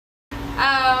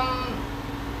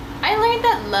I learned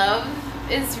that love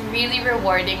is really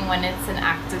rewarding when it's an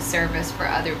act of service for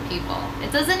other people.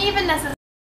 It doesn't even necessarily.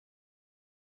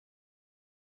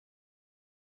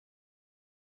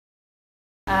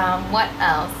 What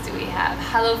else do we have?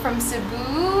 Hello from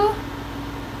Cebu.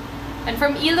 And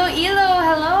from Iloilo,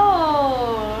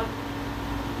 hello!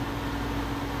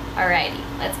 Alrighty,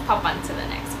 let's pop on to the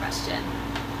next question.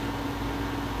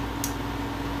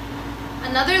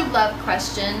 Another love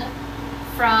question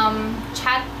from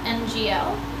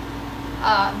ChatNGL.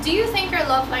 Do you think your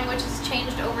love language has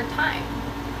changed over time?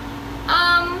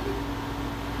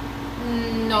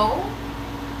 No.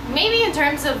 Maybe in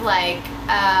terms of like,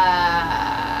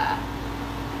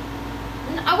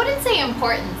 I wouldn't say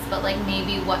importance, but like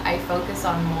maybe what I focus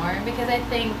on more, because I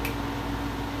think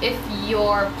if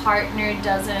your partner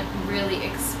doesn't really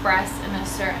express in a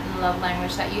certain love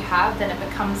language that you have, then it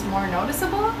becomes more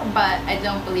noticeable. But I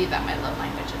don't believe that my love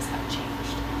languages have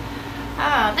changed.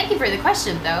 Thank you for the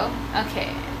question though.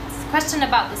 Okay, it's a question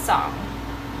about the song.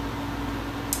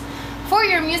 For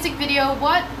your music video,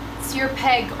 what's your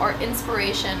peg or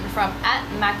inspiration from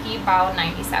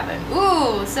 @MakiBao97?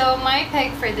 Ooh, so my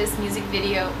peg for this music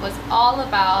video was all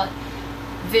about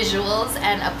visuals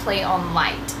and a play on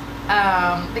light.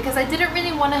 Because I didn't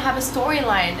really want to have a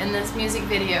storyline in this music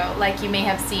video, like you may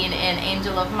have seen in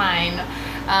Angel of Mine,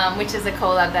 which is a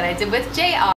collab that I did with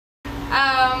JR.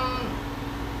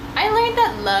 I learned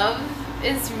that love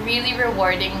is really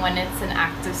rewarding when it's an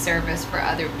act of service for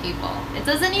other people. It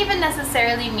doesn't even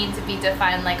necessarily need to be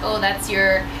defined like, oh, that's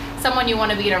someone you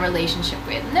want to be in a relationship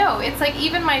with. No, it's like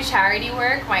even my charity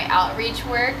work, my outreach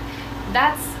work,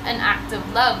 that's an act of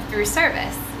love through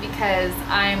service, because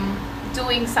I'm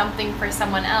doing something for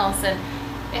someone else. And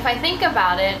if I think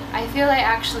about it, I feel I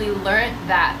actually learned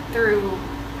that through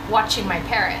watching my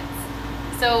parents.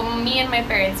 So me and my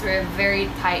parents were a very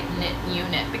tight-knit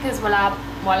unit because wala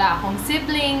akong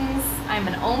siblings, I'm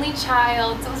an only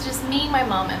child, so it was just me, my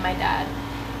mom, and my dad.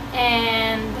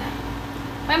 And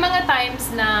may mga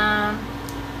times na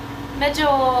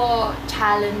medyo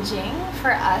challenging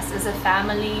for us as a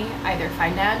family, either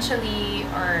financially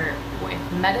or with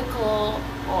medical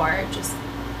or just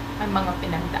may mga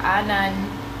pinagdaanan.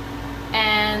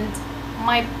 And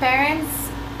my parents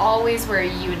always were a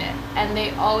unit, and they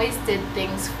always did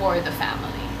things for the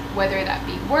family, whether that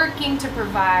be working to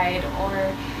provide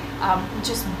or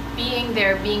just being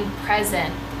there, being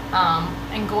present,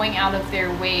 and going out of their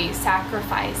way,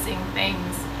 sacrificing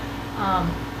things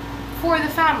for the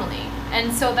family.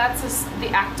 And so that's the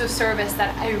act of service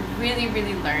that I really,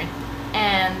 really learned.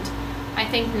 And I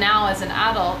think now as an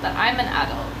adult, that I'm an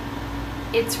adult,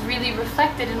 it's really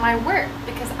reflected in my work,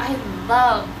 because I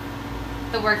love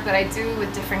the work that I do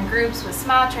with different groups, with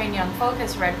Smile Train, Young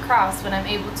Focus, Red Cross. When I'm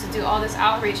able to do all this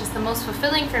outreach, it's the most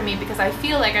fulfilling for me, because I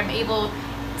feel like I'm able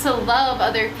to love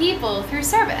other people through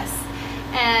service.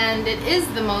 And it is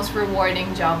the most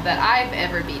rewarding job that I've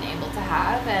ever been able to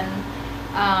have. And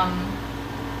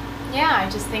yeah, I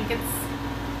just think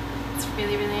it's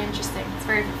really, really interesting. It's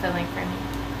very fulfilling for me.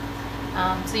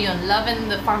 So yun, love in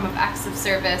the form of acts of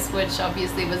service, which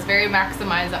obviously was very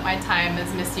maximized at my time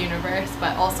as Miss Universe,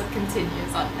 but also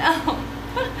continues on now.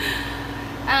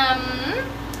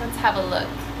 Let's have a look.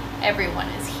 Everyone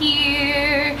is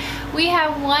here. We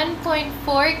have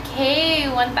 1.4K,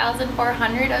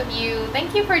 1,400 of you.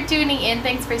 Thank you for tuning in.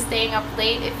 Thanks for staying up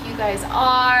late if you guys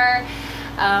are.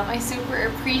 I super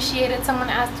appreciate it. Someone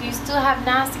asked, do you still have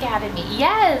NAS Academy?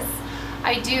 Yes,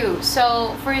 I do.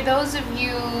 So for those of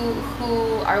you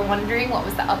who are wondering what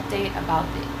was the update about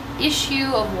the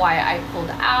issue of why I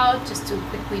pulled out, just to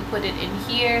quickly put it in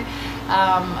here,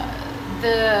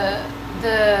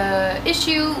 the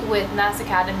issue with NAS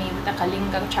Academy with the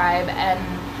Kalinga tribe and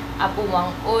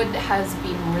Apuwang Ud has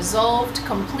been resolved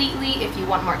completely. If you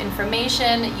want more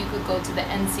information, you could go to the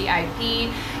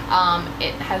NCIP.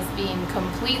 It has been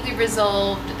completely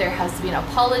resolved. There has been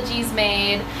apologies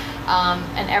made,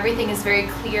 and everything is very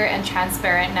clear and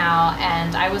transparent now.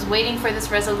 And I was waiting for this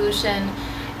resolution,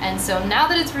 and so now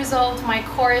that it's resolved, my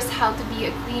course How to Be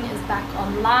a Queen is back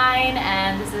online,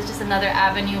 and this is just another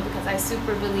avenue because I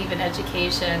super believe in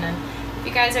education. And if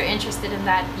you guys are interested in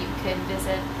that, you could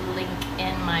visit the link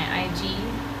in my IG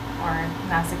or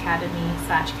NAS Academy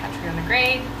 /Catriona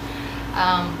Gray.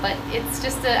 But it's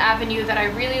just an avenue that I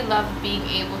really love, being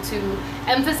able to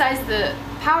emphasize the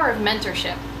power of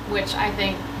mentorship, which I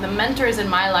think the mentors in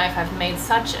my life have made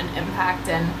such an impact.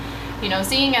 And you know,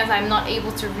 seeing as I'm not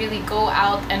able to really go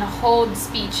out and hold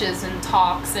speeches and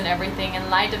talks and everything in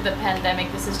light of the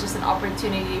pandemic, this is just an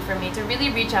opportunity for me to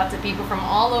really reach out to people from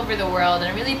all over the world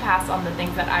and really pass on the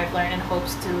things that I've learned in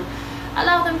hopes to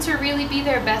allow them to really be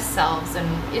their best selves, and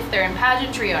if they're in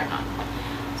pageantry or not.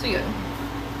 So yun.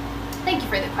 Thank you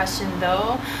for the question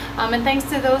though. And thanks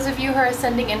to those of you who are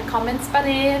sending in comments pa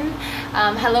rin.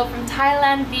 Hello from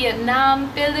Thailand, Vietnam,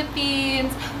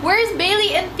 Philippines. Where's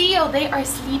Bailey and Theo? They are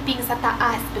sleeping sa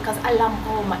taas because alam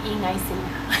ko maingay sila.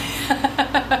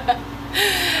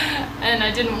 And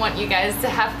I didn't want you guys to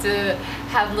have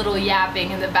little yapping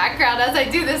in the background as I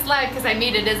do this live, because I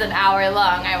mean it is an hour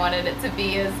long. I wanted it to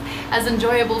be as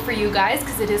enjoyable for you guys,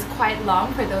 because it is quite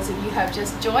long for those of you who have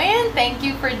just joined. Thank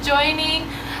you for joining.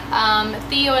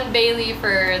 Theo and Bailey,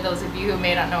 for those of you who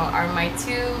may not know, are my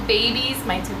two babies,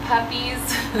 my two puppies.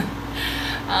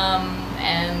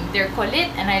 And they're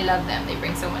kulit and I love them. They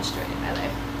bring so much joy in my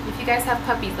life. If you guys have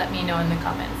puppies, let me know in the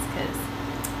comments, because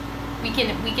we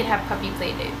can have puppy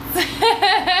play dates.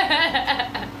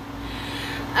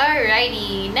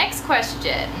 Alrighty, next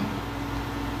question.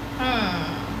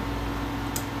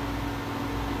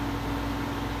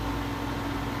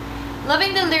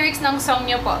 Loving the lyrics ng song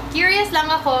nyo po. Curious lang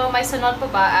ako, may sunod pa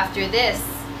ba after this?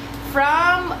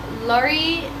 From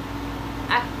Lori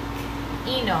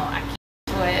Aquino.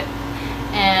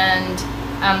 And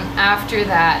after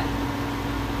that,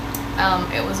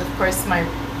 it was of course my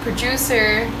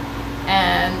producer,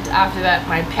 and after that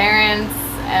my parents,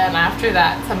 and after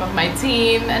that some of my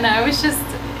team, and I was just,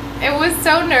 it was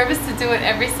so nervous to do it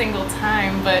every single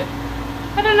time, but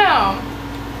I don't know,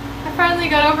 I finally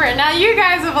got over it. Now you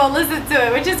guys have all listened to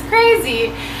it, which is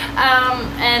crazy.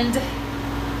 And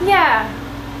yeah,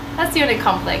 that's the only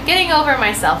conflict, getting over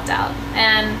my self-doubt.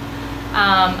 And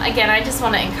again, I just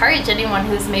want to encourage anyone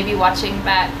who's maybe watching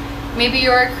that, maybe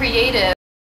you're a creative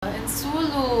in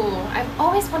Sulu. I've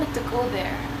always wanted to go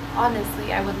there.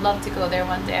 Honestly, I would love to go there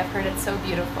one day. I've heard it's so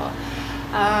beautiful.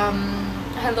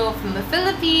 Hello from the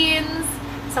Philippines.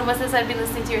 Someone says, I've been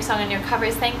listening to your song and your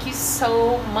covers. Thank you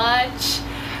so much.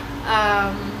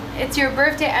 It's your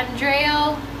birthday,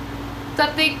 Andreo.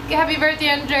 Something, happy birthday,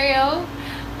 Andreo.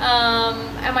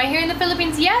 Am I here in the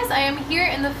Philippines? Yes, I am here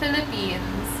in the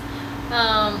Philippines.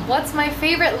 What's my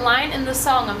favorite line in the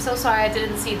song? I'm so sorry I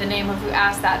didn't see the name of who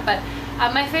asked that, but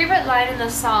my favorite line in the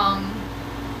song,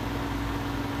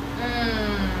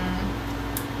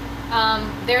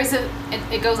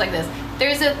 it goes like this.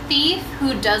 There's a thief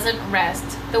who doesn't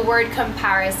rest, the word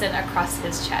comparison across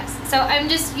his chest. So I'm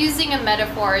just using a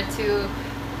metaphor to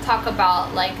talk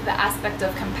about like the aspect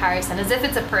of comparison as if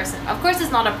it's a person. Of course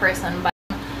it's not a person, but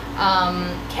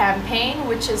campaign,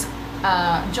 which is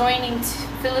joining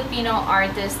Filipino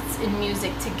artists in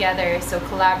music together, so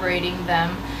collaborating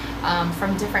them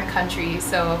from different countries.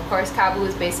 So of course Kabu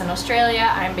is based in Australia,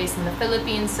 I'm based in the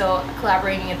Philippines, so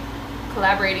collaborating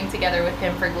together with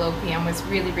him for Globe PM was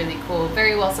really, really cool.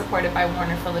 Very well supported by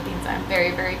Warner Philippines. I'm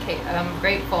very, very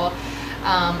grateful.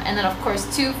 And then of course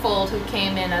Twofold, who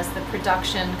came in as the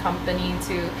production company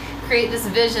to create this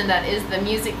vision that is the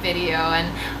music video, and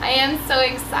I am so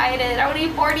excited. Only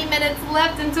 40 minutes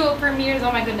left until it premieres.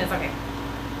 Oh my goodness. Okay,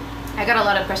 I got a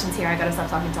lot of questions here. I gotta stop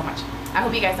talking so much. I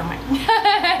hope you guys don't mind.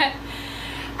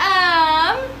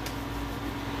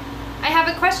 I have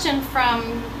a question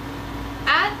from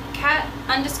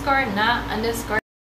 @cat_na_.